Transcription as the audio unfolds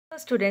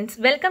Students,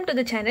 welcome to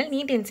the channel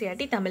Neet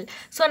Ncert Tamil.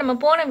 So, நம்ம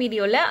போன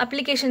வீடியோல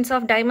applications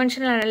of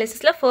dimensional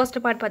analysisல first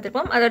part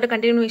பார்த்திருப்போம். அதோட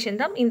continuation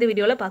தான் இந்த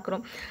வீடியோல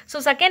பார்க்குறோம். So,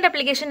 second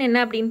application என்ன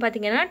அப்படின்னு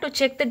பார்த்தீங்கன்னா to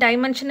check the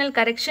dimensional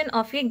correction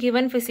of a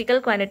given physical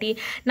quantity.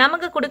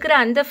 நமக்கு கொடுக்கிற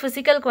அந்த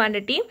physical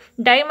quantity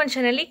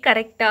dimensionally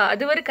correctா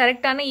அது ஒரு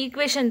கரெக்டான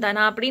equation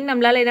தானா அப்படின்னு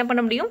நம்மளால என்ன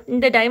பண்ண முடியும்?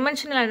 இந்த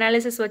dimensional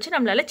analysis வச்சு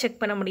நம்மளால check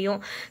பண்ண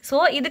முடியும். So,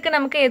 இதுக்கு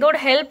நமக்கு ஏதோட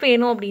help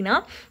வேணும் அப்படின்னா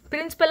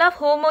principle of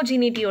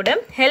homogeneity ஓட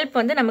help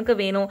வந்து நமக்கு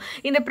வேணும்.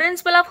 இந்த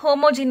principle of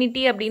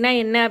homogeneity அப்படினா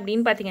என்ன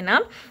அப்படினு பாத்தீங்கன்னா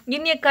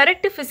in a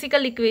correct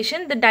physical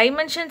equation the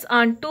dimensions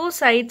on two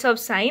sides of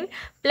sign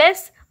plus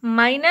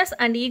minus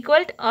and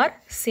equal are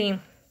same.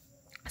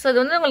 So இது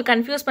வந்து உங்களுக்கு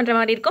கன்ஃபியூஸ் பண்ற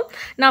மாதிரி இருக்கும்.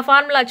 நான்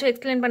ஃபார்முலா வச்சு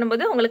எக்ஸ்பிளைன்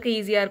பண்ணும்போது உங்களுக்கு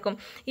ஈஸியா இருக்கும்.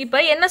 இப்போ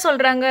என்ன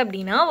சொல்றாங்க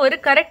அப்படினா ஒரு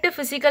கரெக்ட்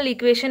physical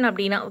equation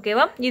அப்படினா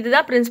ஓகேவா?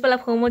 இதுதான் principle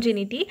of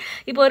homogeneity.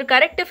 இப்போ ஒரு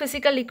கரெக்ட்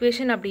physical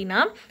equation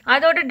அப்படினா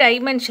அதோட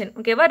டைமென்ஷன்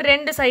ஓகேவா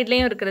ரெண்டு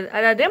சைடுலயும் இருக்குது.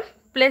 அதாவது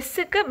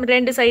ப்ளஸ்க்கு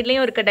ரெண்டு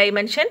சைட்லயும் இருக்க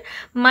டைமென்ஷன்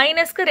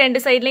மைனஸ்க்கு ரெண்டு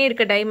சைட்லயும்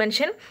இருக்க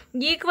டைமென்ஷன்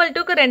ஈக்குவல்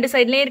டுக்கு ரெண்டு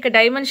சைட்லயும் இருக்க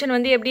டைமென்ஷன்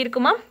வந்து எப்படி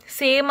இருக்குமா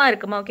சேமா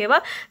இருக்குமா ஓகேவா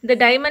the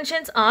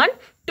dimensions on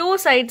two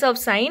sides of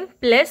sign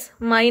plus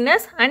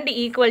minus and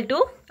equal to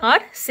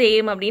are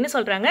same அப்படினு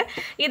சொல்றாங்க.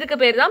 இதுக்கு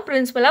பேர் தான்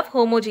principle of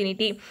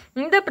homogeneity.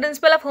 இந்த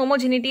principle of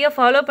homogeneity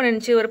ஃபாலோ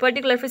பண்ணுச்சு ஒரு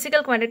particular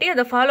physical quantity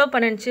அதை ஃபாலோ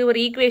பண்ணுச்சு ஒரு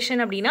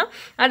ஈக்குவேஷன் அப்படினா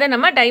அதை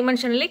நம்ம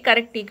dimensionally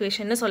correct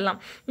equation னு சொல்லலாம்.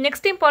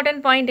 நெக்ஸ்ட்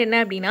இம்பார்ட்டன்ட் பாயிண்ட் என்ன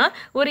அப்படினா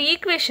ஒரு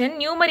ஈக்குவேஷன்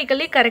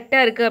நியூமரிக்கலி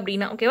கரெக்ட்டா இருக்கு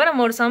அப்படினா ஓகேவா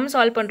நம்ம ஒரு சம்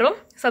சால்வ் பண்றோம்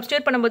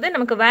சப்ஸ்டிட்யூட் பண்ணும்போது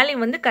நமக்கு வேல்யூ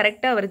வந்து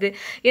கரெக்ட்டா வருது.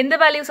 எந்த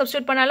வேல்யூ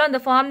சப்ஸ்டிட்யூட் பண்ணாலும்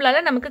அந்த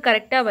ஃபார்முலால நமக்கு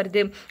கரெக்ட்டா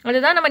வருது.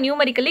 அதுதான் நம்ம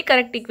நியூமரிக்கலி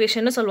கரெக்ட்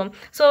ஈக்குவேஷன் னு சொல்வோம்.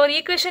 சோ ஒரு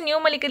ஈக்குவேஷன்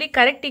நியூமரிக்கலி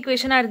கரெக்ட்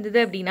ஈக்குவேஷனா இருந்தது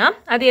அப்படினா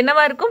அது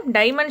என்னவா இருக்கும்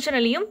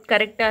டைமென்ஷனலியும்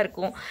கரெக்ட்டா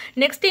இருக்கும்.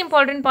 நெக்ஸ்ட்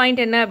இம்பார்ட்டன்ட்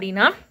பாயிண்ட் என்ன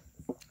அப்படினா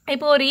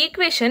இப்போ ஒரு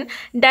ஈக்குவேஷன்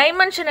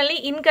டைமென்ஷனலி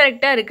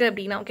இன்கரெக்ட்டா இருக்கு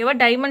அப்படினா ஓகேவா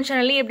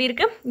டைமென்ஷனலி எப்படி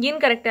இருக்கு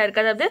இன்கரெக்ட்டா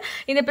இருக்கு அதாவது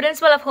இந்த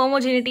பிரின்சிபல் ஆஃப்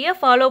ஹோமோஜெனிட்டியை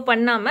ஃபாலோ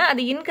பண்ணாம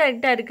அது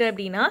இன்கரெக்ட்டா இருக்கு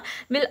அப்படினா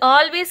will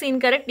always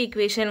incorrect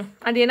equation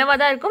அது என்னவா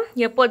தான் இருக்கும்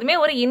எப்போதுமே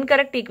ஒரு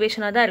இன்கரெக்ட்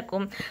ஈக்குவேஷனா தான்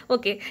இருக்கும்.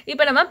 ஓகே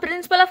இப்போ நம்ம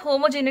பிரின்சிபல் ஆஃப்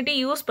ஹோமோஜெனிட்டி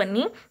யூஸ்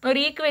பண்ணி ஒரு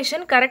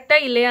ஈக்குவேஷன் கரெக்ட்டா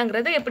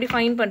இல்லையாங்கறத எப்படி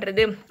ஃபைண்ட்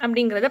பண்றது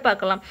அப்படிங்கறத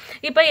பார்க்கலாம்.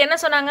 இப்போ என்ன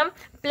சொன்னாங்க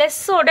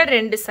பிளஸ் ஓட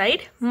ரெண்டு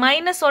சைடு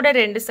மைனஸ் ஓட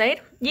ரெண்டு சைடு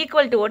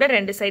ஈக்குவல் டு ஓட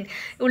ரெண்டு சைடு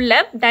உள்ள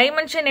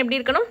டைமென்ஷன் எப்படி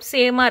இருக்கணும்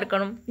சேமா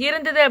இருக்கணும்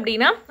இருந்தது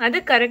அப்படினா அது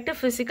கரெக்ட்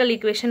physical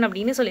equation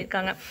அப்படினு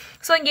சொல்லிருக்காங்க.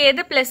 சோ இங்க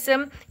எது பிளஸ்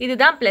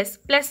இதுதான் பிளஸ்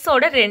பிளஸ்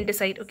ஓட ரெண்டு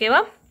சைடு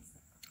ஓகேவா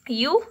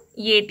u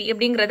at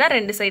அப்படிங்கறதா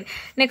ரெண்டு சைடு.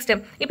 நெக்ஸ்ட்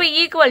இப்போ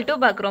ஈக்குவல் டு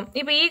பார்க்கறோம்.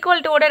 இப்போ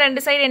ஈக்குவல் டு ஓட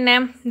ரெண்டு சைடு என்ன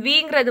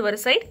vங்கிறது ஒரு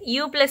சைடு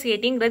u +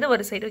 atங்கிறது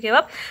ஒரு சைடு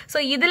ஓகேவா சோ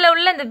இதுல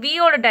உள்ள அந்த v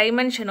ஓட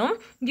டைமென்ஷனும்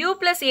u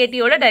 + at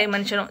ஓட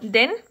டைமென்ஷனும்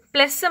தென்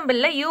பிளஸ்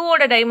சிம்பிள்ல u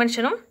ஓட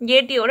டைமென்ஷனும்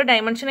at ஓட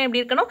டைமென்ஷனும்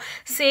எப்படி இருக்கணும்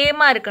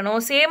சேமா இருக்கணும்.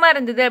 சேமா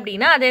இருந்தது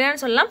அப்படினா அது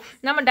என்னன்னு சொல்லலாம்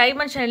நம்ம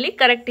டைமென்ஷனலி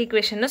கரெக்ட்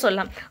ஈக்குவேஷன் னு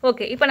சொல்லலாம்.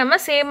 ஓகே இப்போ நம்ம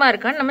சேமா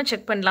இருக்கான்னு நம்ம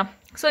செக் பண்ணலாம்.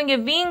 சோ இங்க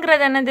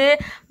vங்கிறது என்னது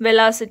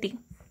velocity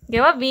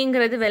ஓகேவா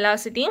vங்கிறது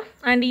velocity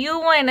and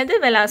uவும் என்னது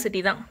velocity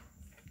தான்.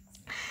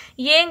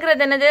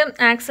 aங்கிறது என்னது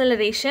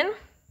acceleration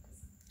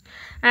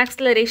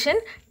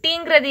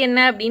tங்கிறது என்ன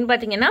அப்படினு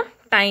பாத்தீங்கன்னா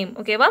டைம்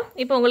ஓகேவா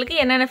இப்போ உங்களுக்கு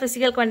என்னென்ன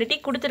physical quantity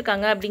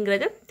கொடுத்திருக்காங்க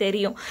அப்படிங்கிறது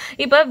தெரியும்.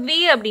 இப்போ v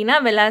அப்படினா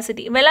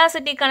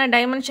velocityக்கான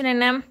டைமென்ஷன்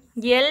என்ன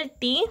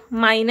lt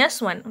 -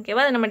 1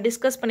 ஓகேவா அதை நம்ம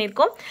டிஸ்கஸ்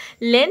பண்ணிருக்கோம்.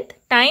 லெந்த்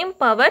டைம்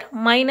பவர்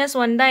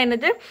 -1 தான்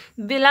என்னது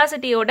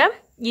velocityயோட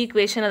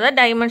ஈக்குவேஷன் அதாவது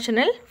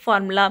dimensional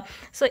formula.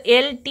 So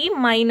lt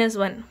 -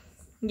 1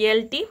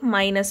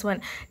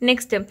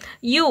 next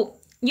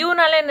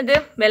uனால என்னது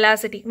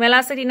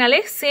வெலாசிட்டினாலே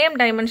சேம்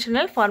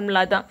டைமென்ஷனல்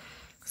ஃபார்முலா தான்.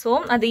 ஸோ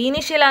அது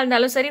இனிஷியலாக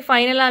இருந்தாலும் சரி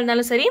ஃபைனலாக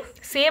இருந்தாலும் சரி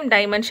சேம்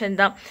டைமென்ஷன்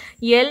தான்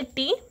lt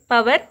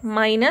பவர்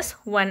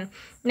 -1.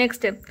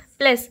 நெக்ஸ்ட்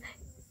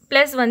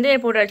ப்ளஸ் வந்து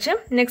போட்டாச்சு.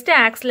 நெக்ஸ்ட்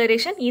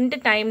ஆக்ஸலரேஷன் இன்ட்டு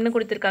டைம்னு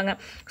கொடுத்துருக்காங்க.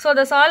 ஸோ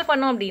அதை சால்வ்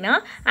பண்ணோம் அப்படின்னா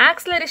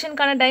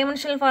ஆக்ஸலரேஷனுக்கான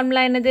டைமென்ஷனல்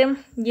ஃபார்முலா என்னது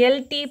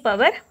lt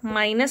பவர்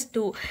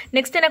 -2.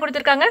 நெக்ஸ்ட் என்ன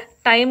கொடுத்துருக்காங்க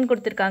டைம்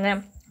கொடுத்துருக்காங்க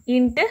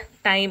into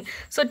time.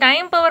 So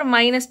time power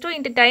 -2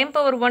 into time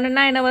power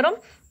 1னா என்ன வரும்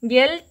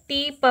lt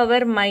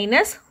பவர்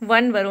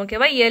 -1 வரும்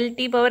ஓகேவா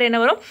lt பவர் என்ன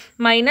வரும்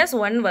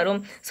 -1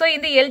 வரும். ஸோ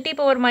இந்த lt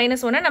பவர்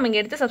 -1 நம்ம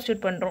இங்கே எடுத்து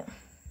சப்ஸ்டிட்யூட் பண்ணுறோம்.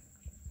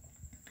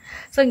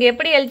 ஸோ இங்கே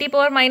எப்படி lt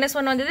பவர்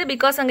 -1 வந்தது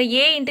பிகாஸ் அங்கே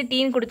a இன்ட்டு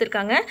டீன்னு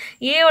கொடுத்துருக்காங்க.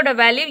 ஏயோட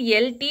வேல்யூ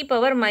lt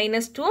பவர்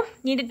 -2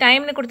 இன்ட்டு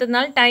டைம்னு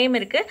கொடுத்ததுனால டைம்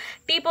இருக்குது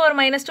t பவர்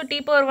 -2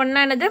 t பவர் 1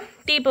 என்னது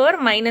t பவர்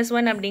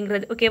 -1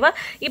 அப்படிங்கிறது ஓகேவா.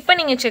 இப்போ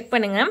நீங்கள் செக்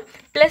பண்ணுங்கள்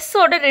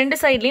ப்ளஸ்ஸோட ரெண்டு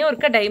சைட்லேயும்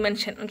இருக்க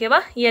டைமென்ஷன்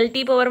ஓகேவா lt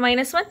பவர்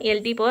 -1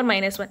 lt பவர்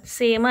 -1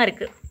 சேமாக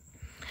இருக்குது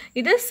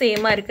இது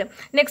சேமா இருக்கு.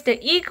 நெக்ஸ்ட்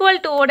ஈக்குவல்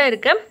டு ஓட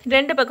இருக்க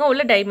ரெண்டு பக்கம்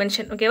உள்ள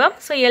டைமென்ஷன் ஓகேவா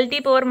so lt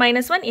power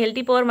 -1 lt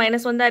power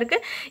 -1 தான் இருக்கு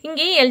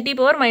இங்கேயும் lt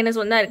பவர்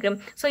 -1 தான் இருக்கு.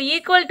 சோ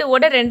ஈக்குவல் டு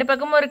ஓட ரெண்டு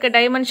பக்கமும் இருக்க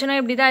டைமென்ஷனும்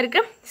எப்படி தான்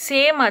இருக்கு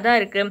சேமா தான்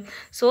இருக்கு.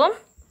 So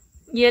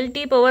lt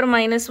power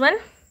 -1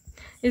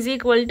 is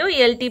equal to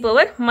lt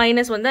power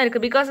 -1 தான் இருக்கு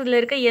because இதுல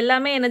இருக்க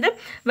எல்லாமே என்னது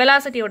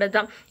velocityயோட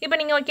தான். இப்போ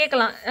நீங்க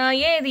கேட்கலாம்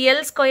ஏன் இது l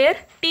ஸ்கொயர்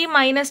t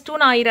 -2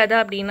 னு ஆயிராதா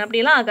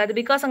அப்படிலாம் ஆகாது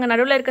because அங்க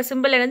நடுவுல இருக்க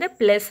சிம்பல் என்னது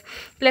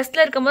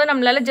பிளஸ்ல இருக்கும்போது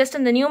நம்மளால just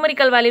அந்த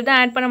நியூமரிக்கல் வேல்யூ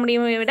தான் ஆட் பண்ண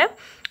முடியுமே விட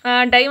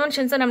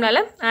டைமென்ஷன்ஸை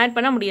நம்மளால் ஆட்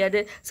பண்ண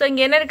முடியாது. ஸோ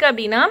இங்கே என்ன இருக்குது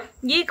அப்படின்னா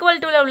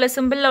ஈக்குவல் டுவில் உள்ள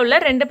சிம்பிளில் உள்ள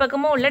ரெண்டு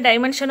பக்கமும் உள்ள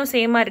டைமென்ஷனும்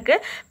சேமாக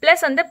இருக்குது.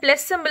 ப்ளஸ் அந்த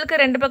ப்ளஸ்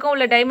சிம்பிளுக்கு ரெண்டு பக்கம்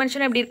உள்ள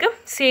டைமென்ஷன் எப்படி இருக்குது,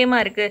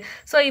 சேமாக இருக்குது.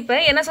 ஸோ இப்போ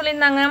என்ன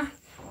சொல்லியிருந்தாங்க,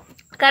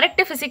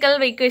 கரெக்ட்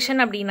ஃபிசிக்கல்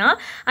ஈக்குவேஷன் அப்படின்னா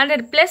அந்த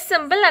plus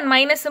symbol and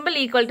minus simple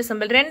equal to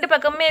simple ரெண்டு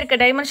பக்கமே இருக்க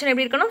டைமென்ஷன்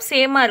எப்படி இருக்கணும்,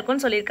 சேமாக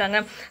இருக்கும்னு சொல்லியிருக்காங்க.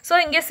 ஸோ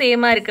இங்கே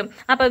சேமாக இருக்குது.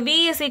 அப்போ v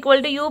is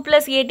equal to u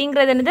plus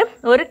ஏடிங்கிறது என்னது,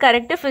 ஒரு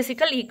கரெக்ட்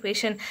ஃபிசிக்கல்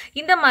ஈக்குவேஷன்.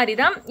 இந்த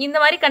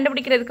மாதிரி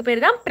கண்டுபிடிக்கிறதுக்கு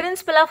பேர் தான்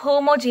பிரின்சிபல் ஆஃப்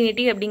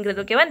ஹோமோஜினிட்டி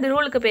அப்படிங்கிறது. ஓகேவா, இந்த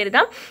ரூலுக்கு பேர்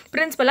தான்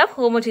பிரின்சிபல் ஆஃப்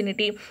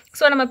ஹோமோஜினிட்டி.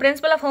 ஸோ நம்ம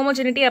பிரின்சிபல் ஆஃப்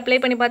ஹோமோஜினிட்டி அப்ளை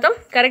பண்ணி பார்த்தோம்,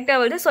 கரெக்டாக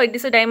வருது. So it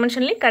is a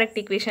dimensionally correct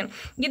equation.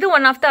 இது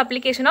one of the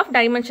application of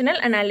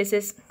dimensional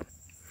analysis.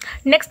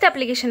 Next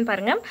application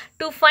பாருங்க,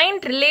 to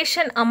find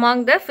relation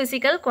among the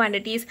physical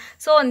quantities.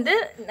 So வந்து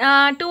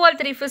 2 or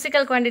 3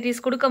 physical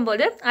quantities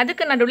கொடுக்கும்போது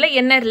அதுக்கு நடுவில்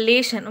என்ன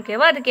ரிலேஷன்,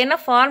 ஓகேவா, அதுக்கு என்ன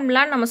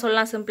ஃபார்முலான்னு நம்ம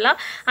சொல்லலாம்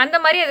சிம்பிளாக. அந்த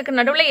மாதிரி அதுக்கு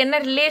நடுவில்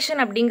என்ன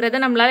ரிலேஷன்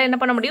அப்படிங்கிறத நம்மளால் என்ன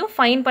பண்ண முடியும்,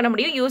 ஃபைண்ட் பண்ண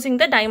முடியும் using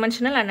the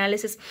dimensional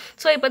analysis.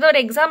 So இப்போ தான்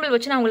ஒரு எக்ஸாம்பிள்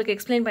வச்சு நான் உங்களுக்கு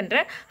எக்ஸ்பிளைன்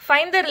பண்ணுறேன்.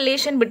 ஃபைண்ட் த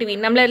ரிலேஷன்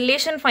பிட்வீன், நம்மள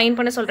ரிலேஷன் ஃபைண்ட்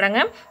பண்ண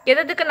சொல்கிறாங்க.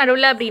 எதுக்கு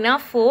நடுவில் அப்படின்னா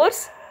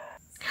ஃபோர்ஸ்,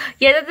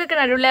 எதுக்கு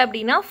நடுவில்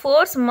அப்படின்னா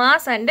ஃபோர்ஸ்,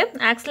 மாஸ் அண்ட்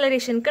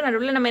ஆக்சலரேஷனுக்கு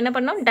நடுவில் நம்ம என்ன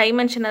பண்ணோம்,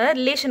 டைமென்ஷன், அதாவது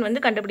ரிலேஷன்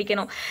வந்து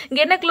கண்டுபிடிக்கணும்.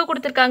 இங்கே என்ன க்ளூ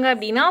கொடுத்துருக்காங்க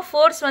அப்படின்னா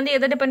ஃபோர்ஸ் வந்து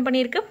எதை டிபெண்ட்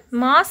பண்ணியிருக்கு,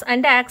 மாஸ்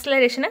அண்ட்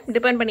ஆக்சலரேஷனை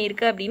டிபெண்ட்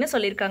பண்ணியிருக்கு அப்படின்னு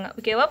சொல்லியிருக்காங்க.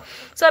 ஓகேவா,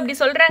 ஸோ அப்படி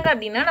சொல்கிறாங்க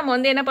அப்படின்னா நம்ம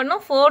வந்து என்ன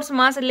பண்ணணும், ஃபோர்ஸ்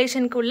மாஸ்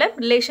ரிலேஷனுக்கு உள்ள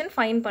ரிலேஷன்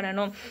ஃபைன்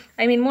பண்ணணும்.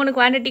 ஐ மீன் 3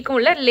 குவான்டிட்டிக்கும்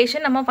உள்ள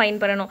ரிலேஷன் நம்ம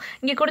ஃபைன் பண்ணணும்.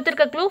 இங்கே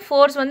கொடுத்துருக்க க்ளூ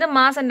ஃபோர்ஸ் வந்து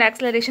மாஸ் அண்ட்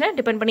ஆக்சலரேஷனை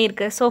டிபெண்ட்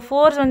பண்ணியிருக்கு. ஸோ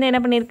ஃபோர்ஸ் வந்து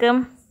என்ன பண்ணியிருக்கு,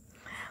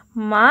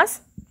 மாஸ்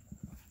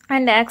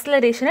அண்ட்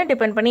ஆக்சலரேஷனை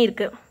டிபெண்ட்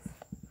பண்ணியிருக்கு.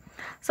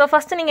 ஸோ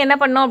ஃபஸ்ட்டு நீங்கள் என்ன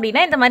பண்ணோம்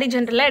அப்படின்னா இந்த மாதிரி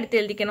ஜென்ரலாக எடுத்து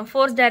எழுதிக்கணும்.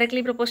 ஃபோர்ஸ்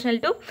டைரக்ட்லி ப்ரொபோஷனல்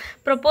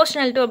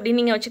டு அப்படின்னு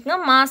நீங்கள் வச்சுக்கோங்க.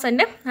 மாஸ்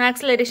அண்ட்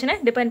ஆக்சலரேஷனை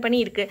டிபெண்ட்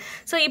பண்ணி இருக்குது.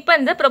 ஸோ இப்போ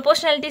இந்த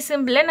ப்ரொபோஷனாலிட்டி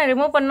சிம்பிளை நான்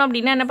ரிமூவ் பண்ணோம்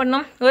அப்படின்னா என்ன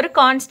பண்ணணும், ஒரு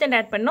கான்ஸ்டன்ட்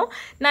ஆட் பண்ணணும்.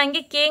 நான்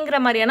இங்கே கேங்கிற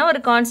மாதிரியான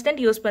ஒரு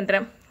கான்ஸ்டன்ட் யூஸ்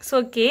பண்ணுறேன்.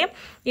 So K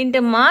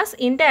into mass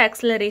into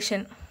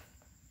acceleration.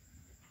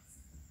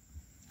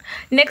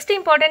 Next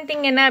important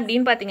thing என்ன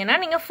அப்படின்னு பார்த்தீங்கன்னா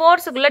நீங்கள்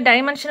ஃபோர்ஸுக்குள்ள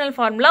டைமென்ஷனல்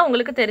ஃபார்முலா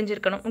உங்களுக்கு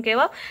தெரிஞ்சிருக்கணும்.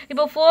 ஓகேவா,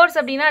 இப்போ ஃபோர்ஸ்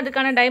அப்படின்னா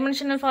அதுக்கான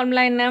டைமென்ஷனல்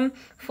ஃபார்முலா என்ன,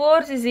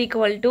 force is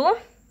equal to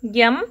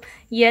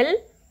ml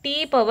t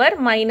power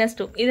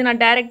 -2. இது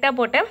நான் டைரெக்டாக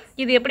போட்டேன்.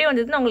 இது எப்படி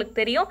வந்ததுன்னு உங்களுக்கு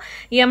தெரியும்.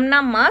 எம்னா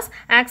மாஸ்,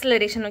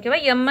 ஆக்சலரேஷன். ஓகேவா,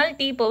 ml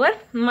t பவர்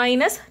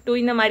 -2.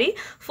 இந்த மாதிரி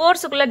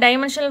ஃபோர்ஸுக்குள்ள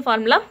டைமென்ஷனல்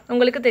ஃபார்முலா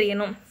உங்களுக்கு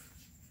தெரியணும்.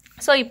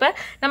 ஸோ இப்போ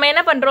நம்ம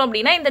என்ன பண்ணுறோம்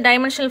அப்படின்னா இந்த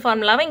டைமென்ஷனல்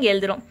ஃபார்முலாவை இங்கே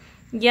எழுதுகிறோம்.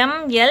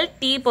 ml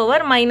t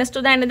பவர்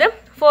 -2 தான் என்னது,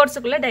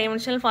 ஃபோர்ஸுக்குள்ள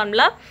டைமென்ஷனல்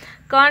ஃபார்முலா.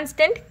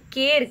 கான்ஸ்டன்ட்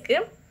k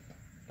இருக்குது.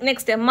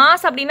 நெக்ஸ்ட்டு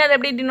மாஸ் அப்படின்னா அதை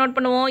எப்படி டினோட்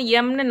பண்ணுவோம்,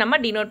 எம்னு நம்ம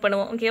டினோட்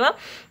பண்ணுவோம். ஓகேவா,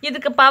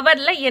 இதுக்கு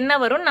பவரில் என்ன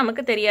வரும்னு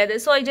நமக்கு தெரியாது.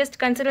 So I just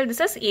consider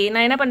this as a.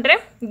 நான் என்ன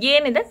பண்ணுறேன்,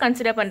 ஏன்னு இதை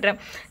கன்சிடர் பண்ணுறேன்.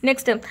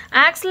 நெக்ஸ்ட்டு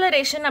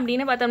ஆக்சலரேஷன்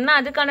அப்படின்னு பார்த்தோம்னா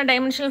அதுக்கான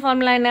டைமென்ஷனல்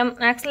ஃபார்முலா என்ன,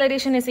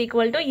 acceleration is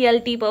equal to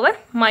lt power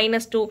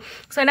 -2.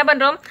 So என்ன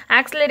பண்ணுறோம்,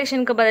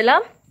 ஆக்சலரேஷனுக்கு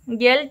பதிலாக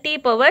lt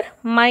பவர்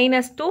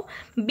 -2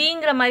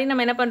 பிங்கிற மாதிரி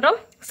நம்ம என்ன பண்ணுறோம்,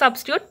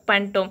 சப்ஸ்டியூட்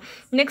பண்ணிட்டோம்.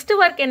 நெக்ஸ்ட்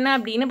ஒர்க் என்ன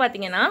அப்படின்னு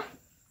பார்த்தீங்கன்னா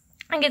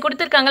இங்கே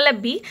கொடுத்துருக்காங்கல்ல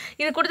பி,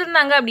 இது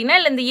கொடுத்துருந்தாங்க அப்படின்னா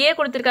இல்லை இந்த ஏ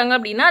கொடுத்துருக்காங்க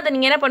அப்படின்னா அதை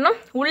நீங்கள் என்ன பண்ணணும்,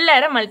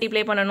 உள்ளார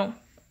மல்டிப்ளை பண்ணணும்.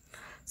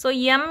 So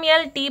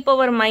ml t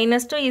power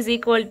 -2 is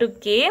equal to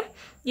K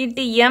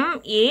into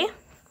ma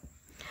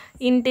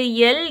into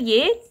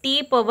LA t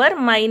power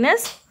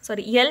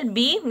LB,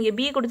 இங்கே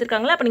பி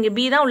கொடுத்துருக்காங்களா, அப்போ நீங்கள்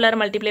பி தான் உள்ளார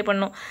மல்டிப்ளை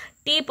பண்ணணும்.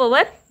 t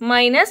பவர்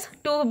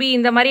 -2b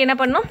இந்த மாதிரி என்ன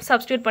பண்ணணும்,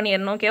 சப்ஸ்டியூட்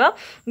பண்ணிடணும். ஓகேவா,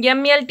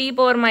 ml t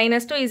power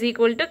 -2 is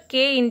equal to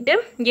K into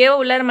ஏவை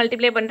உள்ளார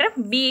மல்டிப்ளை பண்ணுறேன்,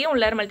 பியும்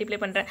உள்ளார மல்டிப்ளை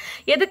பண்ணுறேன்.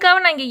 எதுக்காக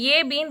நான் இங்கே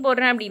ஏபின்னு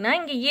போடுறேன் அப்படின்னா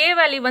இங்கே ஏ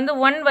வேல்யூ வந்து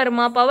 1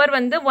 வருமா, பவர்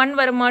வந்து 1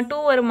 வருமா,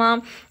 2 வருமா,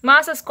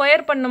 மாசை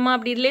ஸ்கொயர் பண்ணணுமா,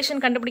 அப்படி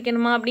ரிலேஷன்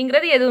கண்டுபிடிக்கணுமா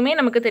அப்படிங்கிறது எதுவுமே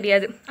நமக்கு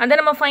தெரியாது.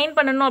 அதை நம்ம ஃபைன்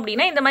பண்ணணும்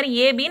அப்படின்னா இந்த மாதிரி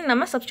ஏபின்னு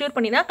நம்ம சப்ஸ்டியூட்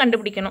பண்ணி தான்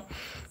கண்டுபிடிக்கணும்.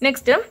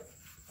 நெக்ஸ்ட்டு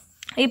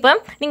இப்போ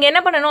நீங்கள் என்ன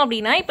பண்ணணும்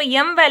அப்படின்னா இப்போ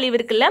எம் வேல்யூ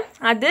இருக்குல்ல,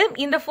 அது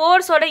இந்த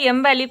ஃபோர்ஸோட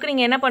எம் வேல்யூக்கு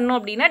நீங்கள் என்ன பண்ணணும்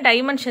அப்படின்னா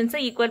டைமென்ஷன்ஸை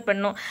ஈக்குவல்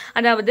பண்ணணும்.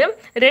 அதாவது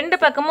ரெண்டு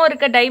பக்கமும்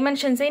இருக்க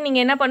டைமென்ஷன்ஸை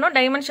நீங்கள் என்ன பண்ணணும்,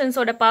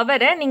 டைமென்ஷன்ஸோட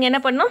பவரை நீங்கள்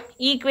என்ன பண்ணணும்,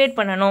 ஈக்குவேட்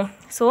பண்ணணும்.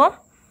 So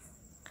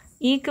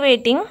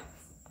equating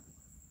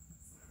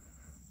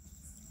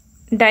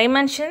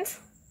dimensions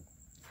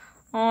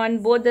on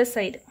both the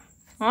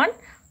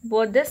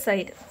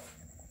side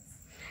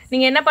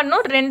நீங்கள் என்ன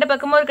பண்ணணும், ரெண்டு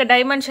பக்கமும் இருக்க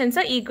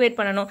டைமென்ஷன்ஸை ஈக்குவேட்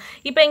பண்ணணும்.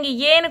 இப்போ இங்கே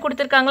ஏன்னு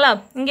கொடுத்துருக்காங்களா,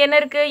 இங்கே என்ன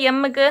இருக்குது,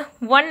 எம்முக்கு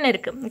 1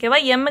 இருக்குது. ஓகேவா,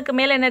 எம்முக்கு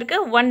மேலே என்ன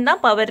இருக்குது, 1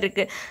 தான் பவர்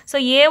இருக்குது. ஸோ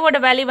ஏவோட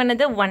வேல்யூ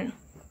பண்ணது 1,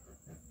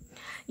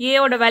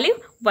 ஏவோட வேல்யூ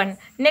 1.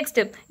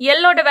 நெக்ஸ்ட்டு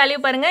எல்லோட வேல்யூ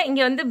பாருங்கள்,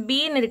 இங்கே வந்து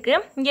பின்னு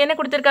இருக்குது, இங்கே என்ன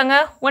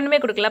கொடுத்துருக்காங்க,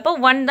 ஒன்றுமே கொடுக்கல, அப்போ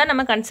 1 தான்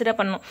நம்ம கன்சிடர்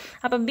பண்ணணும்.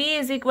 அப்போ பி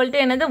இஸ் ஈக்குவல்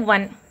டு என்னது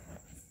 1.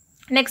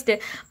 நெக்ஸ்ட்டு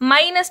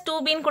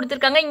 -2பின்னு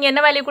கொடுத்துருக்காங்க, இங்கே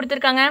என்ன வேல்யூ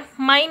கொடுத்துருக்காங்க,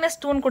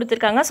 -2ன்னு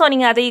கொடுத்துருக்காங்க. ஸோ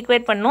நீங்கள் அதை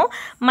ஈக்குவேட் பண்ணணும்.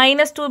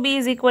 -2b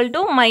is equal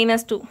to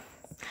 -2.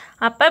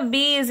 அப்போ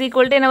b இஸ்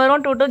ஈக்குவல் டு என்ன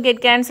வரும், 2 கெட்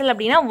கேன்சல்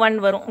அப்படின்னா 1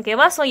 வரும்.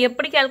 ஓகேவா, ஸோ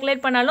எப்படி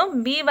கேல்குலேட் பண்ணாலும்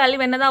b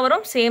வேல்யூ என்ன தான்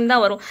வரும், சேம்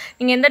தான் வரும்.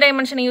 நீங்கள் எந்த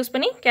டைமென்ஷனை யூஸ்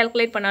பண்ணி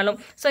கேல்குலேட் பண்ணாலும்.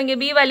 ஸோ இங்கே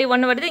b வேல்யூ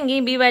 1 வருது,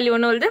 இங்கேயும் b வேல்யூ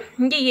 1 வருது,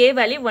 இங்கே a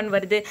வேல்யூ 1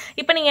 வருது.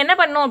 இப்போ நீங்கள் என்ன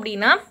பண்ணணும்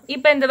அப்படின்னா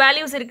இப்போ இந்த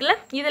வேல்யூஸ் இருக்குல்ல,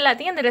 இது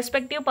எல்லாத்தையும் இந்த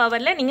ரெஸ்பெக்டிவ்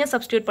பவரில் நீங்கள்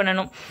சப்ஸ்டியூட்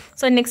பண்ணணும்.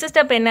 ஸோ நெக்ஸ்ட்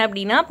ஸ்டெப் என்ன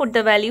அப்படின்னா put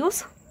the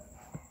values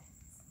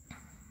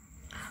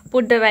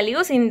put the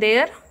values in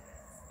their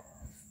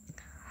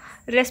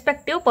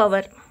respective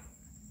power.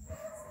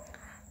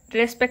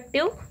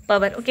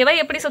 ஓகேவா?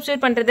 எப்படி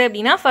சப்ஸ்டிட்யூட் பண்ணுறது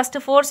அப்படின்னா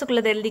ஃபஸ்ட்டு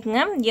ஃபோர்ஸுக்குள்ளது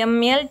எழுதிக்குங்க.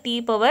 mlt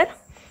பவர்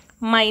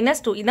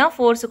 -2 இதுதான்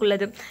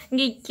ஃபோர்ஸுக்குள்ளது.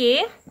 இங்கே k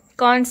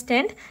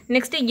constant.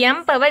 Next m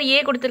power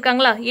a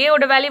கொடுத்துருக்காங்களா?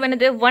 ஏவோட வேல்யூ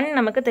என்னது 1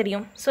 நமக்கு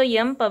தெரியும். So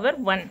m power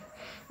 1.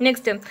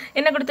 நெக்ஸ்ட்டு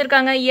என்ன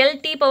கொடுத்துருக்காங்க?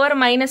 lt பவர்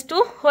 -2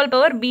 ஹோல்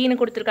பவர் bன்னு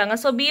கொடுத்துருக்காங்க.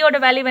 ஸோ bயோட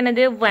வேல்யூ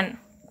என்னது 1.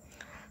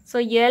 So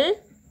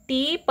lt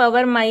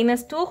power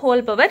 -2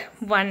 whole power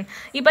 1.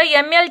 இப்போ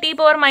mlt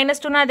பவர்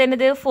 -2னா அது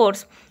என்னது?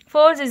 Force.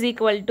 Force is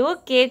equal to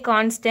k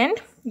constant,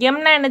 m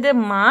na என்னது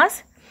mass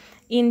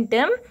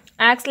into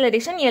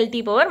acceleration lt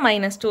power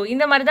 -2.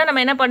 இந்த மாதிரி தான்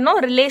நம்ம என்ன பண்ணோம்?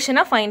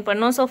 ரிலேஷனை ஃபைண்ட்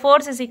பண்ணோம். So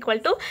force is equal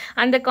to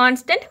அந்த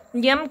கான்ஸ்டன்ட்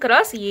m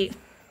cross a.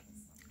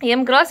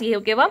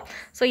 ஓகேவா?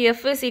 So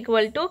f is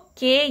equal to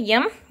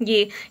kma.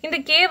 இந்த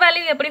k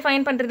வேல்யூ எப்படி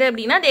ஃபைண்ட் பண்ணுறது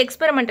அப்படின்னா அது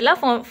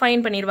எக்ஸ்பெரிமெண்டலாக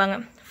ஃபைண்ட் பண்ணிடுவாங்க.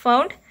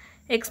 Found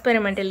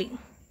experimentally.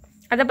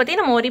 அதை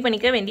பற்றி நம்ம ஒரி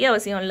பண்ணிக்க வேண்டிய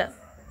அவசியம் இல்லை.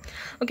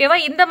 ஓகேவா?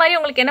 இந்த மாதிரி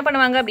உங்களுக்கு என்ன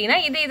பண்ணுவாங்க அப்படின்னா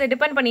இது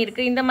டிபெண்ட்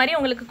பண்ணியிருக்கு. இந்த மாதிரி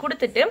உங்களுக்கு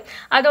கொடுத்துட்டு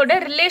அதோட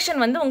ரிலேஷன்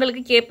வந்து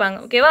உங்களுக்கு கேட்பாங்க.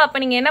 ஓகேவா? அப்போ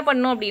நீங்கள் என்ன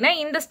பண்ணணும் அப்படின்னா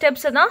இந்த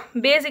ஸ்டெப்ஸை தான்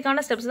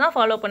பேசிக்கான ஸ்டெப்ஸ் தான்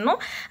ஃபாலோ பண்ணணும்.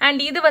 அண்ட்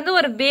இது வந்து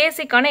ஒரு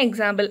பேசிக்கான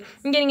எக்ஸாம்பிள்.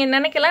 இங்கே நீங்கள்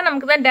நினைக்கலாம்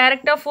நமக்கு தான்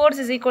டேரெக்டாக force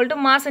is equal to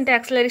mass and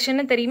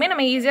acceleration தெரியுமே,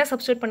 நம்ம ஈஸியாக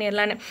சப்ஸ்டியூட்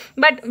பண்ணிடலான்னு.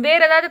 பட்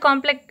வேறு ஏதாவது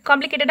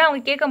காம்ப்ளிகேட்டடாக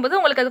அவங்க கேட்கும்போது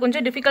உங்களுக்கு அது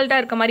கொஞ்சம்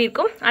டிஃபிகல்ட்டாக இருக்க மாதிரி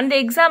இருக்கும். அந்த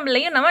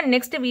எக்ஸாம்பிளையும் நம்ம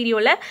நெக்ஸ்ட்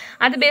வீடியோவில்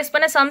அது பேஸ்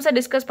பண்ண சம்ஸை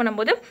டிஸ்கஸ்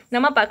பண்ணும்போது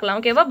நம்ம பார்க்கலாம்.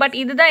 ஓகேவா? பட்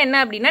இதுதான்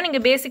என்ன அப்படின்னா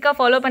நீங்கள் பேசிக்காக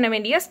ஃபாலோ பண்ண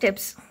வேண்டிய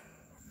steps.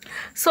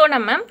 ஸோ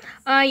நம்ம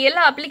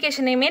எல்லா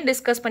அப்ளிகேஷனையுமே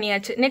டிஸ்கஸ்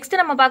பண்ணியாச்சு. நெக்ஸ்ட்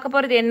நம்ம பார்க்க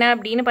போகிறது என்ன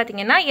அப்படின்னு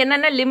பார்த்தீங்கன்னா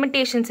என்னென்ன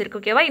லிமிடேஷன்ஸ்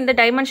இருக்குது. ஓகேவா? இந்த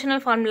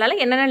டைமென்ஷனல்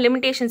ஃபார்முலாவில் என்னென்ன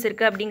லிமிடேஷன்ஸ்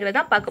இருக்குது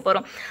அப்படிங்கிறத பார்க்க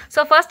போகிறோம்.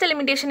 ஸோ ஃபர்ஸ்ட்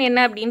லிமிடேஷன்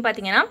என்ன அப்படின்னு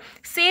பார்த்தீங்கன்னா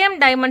சேம்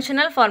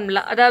டைமென்ஷனல்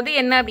ஃபார்முலா. அதாவது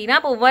என்ன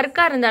அப்படின்னா இப்போ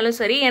ஒர்க்காக இருந்தாலும்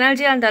சரி,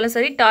 எனர்ஜியாக இருந்தாலும்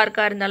சரி,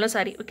 டார்க்காக இருந்தாலும்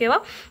சரி. ஓகேவா?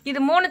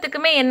 இது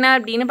மூணுத்துக்குமே என்ன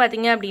அப்படின்னு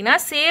பார்த்தீங்க அப்படின்னா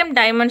சேம்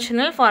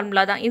டைமென்ஷனல்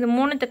ஃபார்முலா தான். இது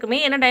மூணுத்துக்குமே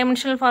என்ன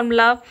dimensional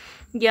formula?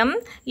 m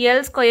l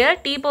square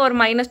t power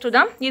 -2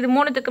 தான். இது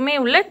மூணுத்துக்குமே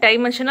உள்ள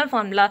டைமென்ஷனல்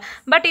ஃபார்முலா.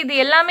 பட் இது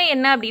எல்லாமே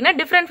என்ன அப்படின்னா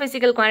different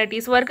physical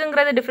quantities.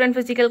 ஒர்க்குங்கிறது different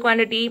physical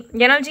quantity,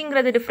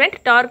 எனர்ஜிங்கிறது different,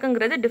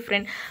 டார்க்குங்கிறது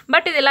different.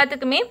 But இது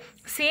எல்லாத்துக்குமே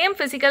சேம்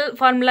ஃபிசிக்கல்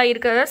ஃபார்முலா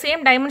இருக்கிறதா,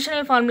 சேம்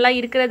டைமென்ஷனல் ஃபார்முலா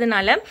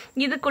இருக்கிறதுனால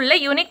இதுக்குள்ள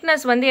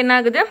யூனிக்னஸ் வந்து என்ன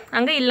ஆகுது?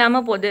 அங்கே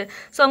இல்லாமல் போகுது.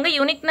 ஸோ அங்கே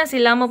யூனிக்னஸ்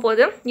இல்லாமல்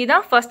போகுது.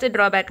 இதுதான் first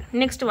drawback.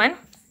 Next one,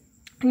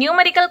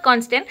 numerical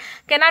constant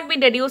cannot be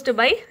deduced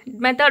by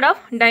method of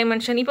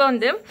dimension. இப்போ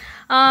வந்து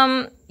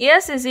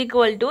s is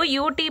equal to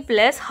ut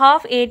plus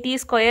half at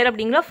square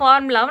அப்படிங்கிற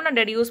ஃபார்முலாவை நான்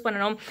ரெடியூஸ்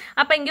பண்ணணும்.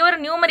 அப்போ இங்கே ஒரு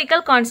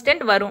நியூமரிக்கல்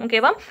கான்ஸ்டன்ட் வரும்.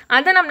 ஓகேவா?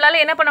 அதை நம்மளால்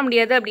என்ன பண்ண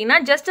முடியாது அப்படின்னா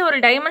ஜஸ்ட் ஒரு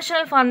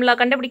டைமென்ஷனல் ஃபார்முலா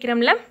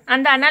கண்டுபிடிக்கிறோம்ல,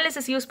 அந்த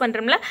அனாலிசிஸ் யூஸ்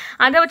பண்ணுறோம்ல,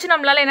 அதை வச்சு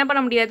நம்மளால் என்ன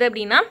பண்ண முடியாது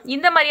அப்படின்னா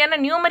இந்த மாதிரியான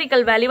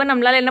நியூமரிக்கல் வேல்யூவை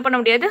நம்மளால் என்ன பண்ண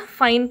முடியாது?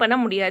 ஃபைன் பண்ண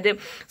முடியாது.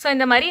 ஸோ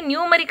இந்த மாதிரி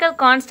நியூமரிக்கல்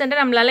கான்ஸ்டன்ட்டை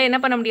நம்மளால் என்ன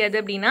பண்ண முடியாது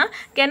அப்படின்னா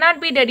cannot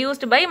be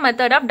deduced by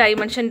method of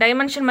dimension.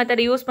 Dimension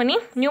method use பண்ணி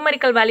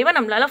நியூமரிக்கல் வேல்யூவை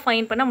நம்மளால்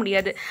ஃபைன் பண்ண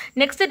முடியாது.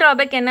 நெக்ஸ்ட்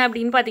ட்ராபேக் என்ன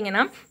அப்படின்னு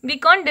பார்த்தீங்கன்னா we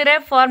can't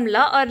derive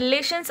formula or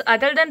relations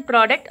other than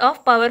product of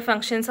power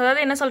functions.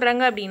 அதாவது என்ன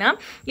சொல்கிறாங்க அப்படின்னா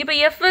இப்போ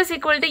f is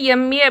equal to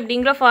ma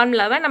அப்படிங்கிற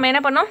ஃபார்முலாவை நம்ம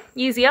என்ன பண்ணோம்?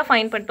 ஈஸியாக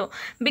ஃபைன் பண்ணிட்டோம்.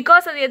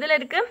 பிகாஸ் அது எதில்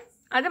இருக்குது?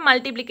 அது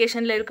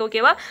மல்டிப்ளிகேஷனில் இருக்குது.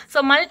 ஓகேவா?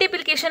 ஸோ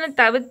மல்டிப்ளிகேஷனை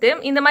தவிர்த்து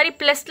இந்த மாதிரி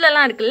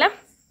ப்ளஸ்லலாம் இருக்குல்ல,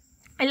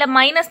 இல்லை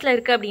மைனஸில்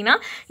இருக்குது அப்படின்னா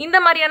இந்த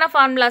மாதிரியான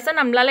ஃபார்முலாஸை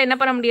நம்மளால் என்ன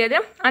பண்ண முடியாது?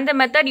 அந்த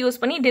மெத்தட் யூஸ்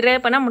பண்ணி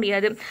டிரைவ் பண்ண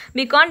முடியாது.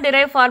 we can't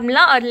derive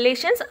formula or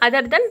relations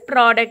other than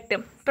product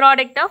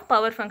of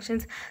power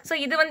functions. So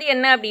இது வந்து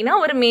என்ன அப்படின்னா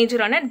ஒரு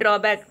மேஜரான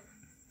ட்ராபேக்.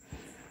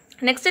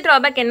 நெக்ஸ்ட்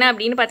ட்ராபேக் என்ன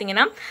அப்படின்னு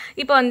பார்த்தீங்கன்னா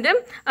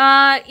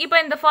இப்போ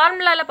இந்த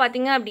ஃபார்முலாவில்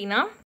பார்த்தீங்க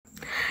அப்படின்னா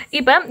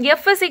இப்போ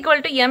f is equal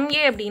to ma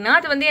அப்படின்னா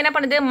அது வந்து என்ன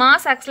பண்ணுது?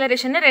 மாஸ்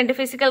ஆக்சலரேஷன் ரெண்டு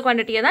ஃபிசிக்கல்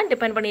குவான்டிட்டியை தான்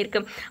டிபெண்ட் பண்ணியிருக்கு.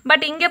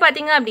 பட் இங்கே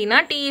பார்த்தீங்க அப்படின்னா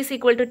t is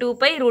equal to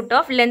 2π root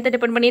of length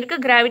depend பண்ணியிருக்கு,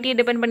 கிராவிட்டியை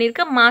டிபெண்ட்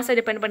பண்ணியிருக்கு, மாஸை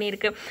டிபெண்ட்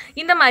பண்ணியிருக்கு.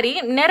 இந்த மாதிரி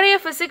நிறைய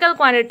ஃபிசிக்கல்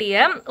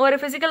குவான்டிட்டியை ஒரு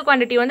ஃபிசிக்கல்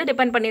குவான்டிட்டி வந்து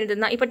டிபெண்ட்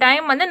பண்ணியிருந்தது தான். இப்போ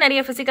டைம் வந்து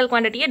நிறைய ஃபிசிக்கல்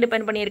குவான்டிட்டியை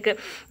டிபெண்ட் பண்ணியிருக்கு.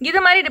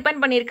 இது மாதிரி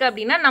டிபெண்ட் பண்ணியிருக்கு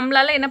அப்படின்னா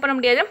நம்மளால் என்ன பண்ண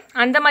முடியாது?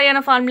 அந்த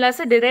மாதிரியான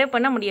ஃபார்முலாஸை டிரைவ்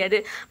பண்ண முடியாது.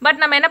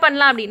 பட் நம்ம என்ன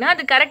பண்ணலாம் அப்படின்னா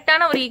அது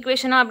கரெக்டான ஒரு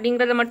ஈக்குவேஷனா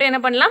அப்படிங்கிறத மட்டும்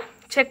என்ன பண்ணலாம்?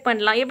 செக்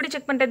பண்ணலாம். எப்படி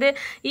செக் பண்ணுறது?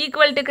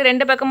 ஈக்குவல்ட்டுக்கு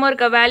ரெண்டு பக்கமும்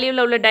இருக்க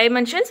வேல்யூவில் உள்ள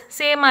டைமென்ஷன்ஸ்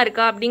சேமாக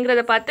இருக்கா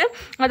அப்படிங்கிறத பார்த்து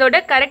அதோட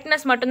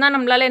கரெக்ட்னஸ் மட்டும்தான்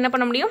நம்மளால் என்ன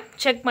பண்ண முடியும்?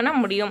 செக் பண்ண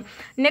முடியும்.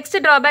 நெக்ஸ்ட்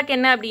ட்ராபேக்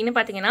என்ன அப்படின்னு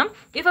பார்த்தீங்கன்னா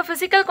if a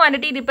physical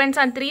quantity depends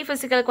on 3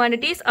 physical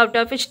quantities out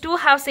of which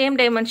 2 have same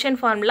dimension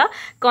formula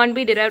can't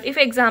be derived. if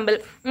example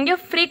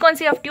இங்கே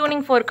frequency of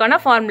tuning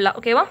forkக்கான ஃபார்முலா.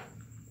 ஓகேவா?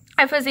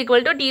 f is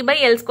equal to t by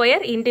l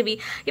square into v.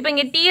 இப்போ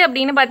இங்கே t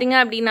அப்படின்னு பார்த்தீங்க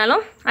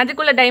அப்படின்னாலும்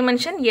அதுக்குள்ள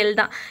dimension l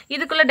தான்,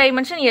 இதுக்குள்ள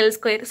டைமென்ஷன் l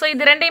ஸ்கொயர். ஸோ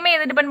இது ரெண்டையுமே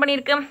எது டிபெண்ட்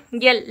பண்ணியிருக்கு?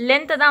 l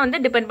லென்த்தை தான் வந்து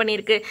டிபெண்ட்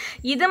பண்ணியிருக்கு.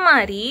 இது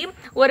மாதிரி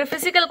ஒரு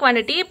ஃபிசிக்கல்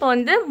குவான்டிட்டி இப்போ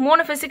வந்து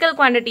 3 ஃபிசிக்கல்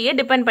குவான்டிட்டியை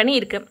டிபெண்ட் பண்ணி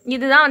இருக்குது.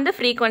 இதுதான் வந்து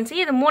ஃப்ரீக்வன்சி.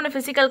 இது 3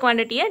 ஃபிசிக்கல்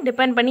குவான்டிட்டியை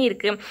டிபெண்ட் பண்ணி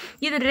இருக்குது.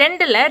 இது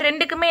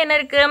ரெண்டுக்குமே என்ன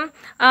இருக்குது?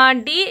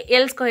 d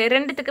l ஸ்கொயர்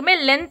ரெண்டுத்துக்குமே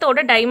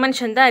லென்த்தோட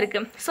டைமென்ஷன் தான்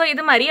இருக்குது. ஸோ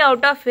இது மாதிரி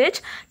out of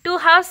which 2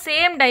 have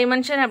same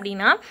dimension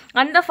அப்படின்னா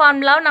அந்த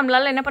ஃபார்முலாவை நம்மளால்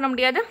நம்மளால என்ன பண்ண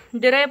முடியாது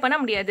டிரைவ் பண்ண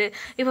முடியாது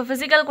இப்போ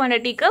ஃபிசிக்கல்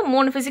குவான்டிட்டிக்கு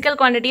 3 ஃபிசிக்கல்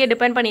குவான்டிட்டியை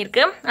டிபெண்ட்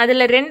பண்ணியிருக்கு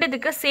அதில்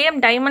 2க்கு சேம்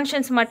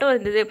டைமென்ஷன்ஸ் மட்டும்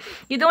இருந்தது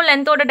இதுவும்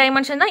லென்த்தோட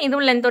டைமென்ஷன் தான்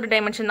இதுவும் லென்த்தோட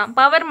டைமென்ஷன் தான்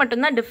பவர்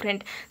மட்டும்தான்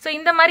டிஃப்ரெண்ட் ஸோ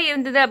இந்த மாதிரி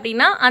இருந்தது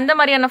அப்படின்னா அந்த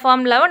மாதிரியான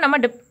ஃபார்முலாவை நம்ம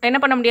என்ன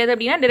பண்ண முடியாது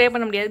அப்படின்னா டிரைவ்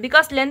பண்ண முடியாது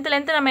பிகாஸ்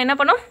லென்த் நம்ம என்ன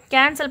பண்ணோம்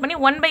கேன்சல் பண்ணி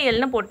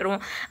 1/Lன்னு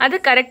போட்டுருவோம் அது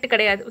கரெக்ட்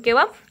கிடையாது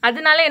ஓகேவா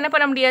அதனால என்ன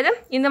பண்ண முடியாது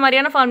இந்த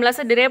மாதிரியான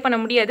ஃபார்முலாஸை டிரைவ் பண்ண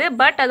முடியாது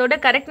பட் அதோட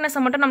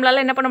கரெக்ட்னஸை மட்டும்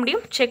நம்மளால என்ன பண்ண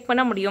முடியும் செக்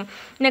பண்ண முடியும்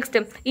next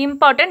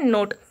important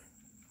note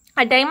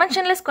A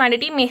dimensionless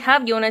quantity may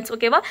have units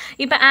ஓகேவா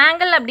இப்போ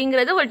ஆங்கிள்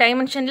அப்படிங்கிறது ஒரு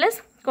dimensionless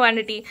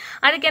குவான்டிட்டி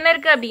அதுக்கு என்ன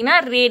இருக்குது அப்படின்னா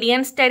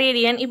ரேடியன்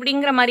ஸ்டெரேடியன்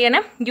இப்படிங்கிற மாதிரியான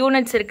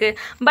யூனிட்ஸ் இருக்குது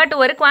பட்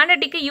ஒரு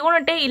குவான்டிட்டிக்கு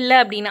யூனிட்டே இல்லை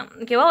அப்படின்னா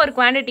ஓகேவா ஒரு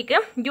குவான்டிட்டிக்கு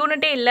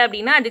யூனிட்டே இல்லை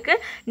அப்படின்னா அதுக்கு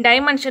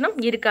டைமென்ஷனும்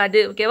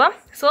இருக்காது ஓகேவா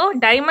ஸோ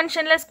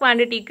டைமென்ஷன்லெஸ்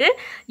குவான்டிட்டிக்கு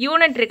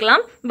யூனிட்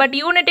இருக்கலாம் பட்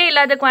யூனிட்டே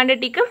இல்லாத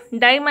குவான்டிட்டிக்கு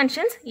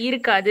டைமென்ஷன்ஸ்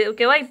இருக்காது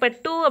ஓகேவா இப்போ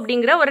 2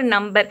 அப்படிங்கிற ஒரு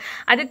நம்பர்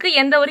அதுக்கு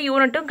எந்த ஒரு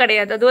யூனிட்டும்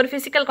கிடையாது அது ஒரு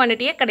ஃபிசிக்கல்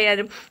குவான்டிட்டியே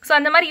கிடையாது ஸோ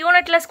அந்த மாதிரி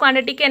யூனிட்லெஸ்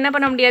குவான்டிட்டிக்கு என்ன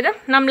பண்ண முடியாது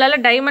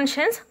நம்மளால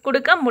டைமென்ஷன்ஸ்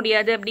கொடுக்க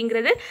முடியாது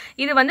அப்படிங்கிறது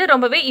இது வந்து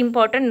ரொம்பவே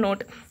இம்பார்ட்டன்ட் note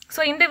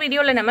ஸோ இந்த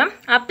வீடியோவில் நம்ம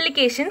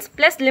அப்ளிகேஷன்ஸ்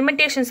ப்ளஸ்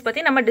லிமிட்டேஷன்ஸ் பற்றி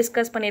நம்ம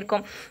டிஸ்கஸ்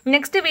பண்ணியிருக்கோம்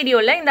நெக்ஸ்ட்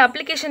வீடியோவில் இந்த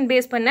அப்ளிகேஷன்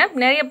பேஸ் பண்ண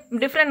நிறைய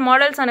டிஃப்ரெண்ட்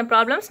மாடல்ஸான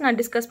ப்ராப்ளம்ஸ் நான்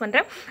டிஸ்கஸ்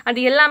பண்ணுறேன்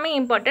அது எல்லாமே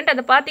இம்பார்ட்டன்ட்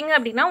அதை பார்த்தீங்க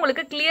அப்படின்னா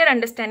உங்களுக்கு கிளியர்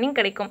அண்டர்ஸ்டாண்டிங்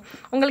கிடைக்கும்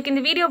உங்களுக்கு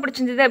இந்த வீடியோ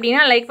பிடிச்சிருந்தது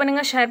அப்படின்னா லைக்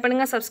பண்ணுங்கள் ஷேர்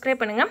பண்ணுங்கள்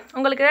சப்ஸ்கிரைப் பண்ணுங்கள்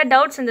உங்களுக்கு ஏதாவது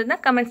டவுட்ஸ் இருந்ததுன்னா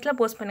கமெண்ட்ஸில்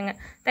போஸ்ட் பண்ணுங்கள்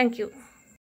தேங்க்யூ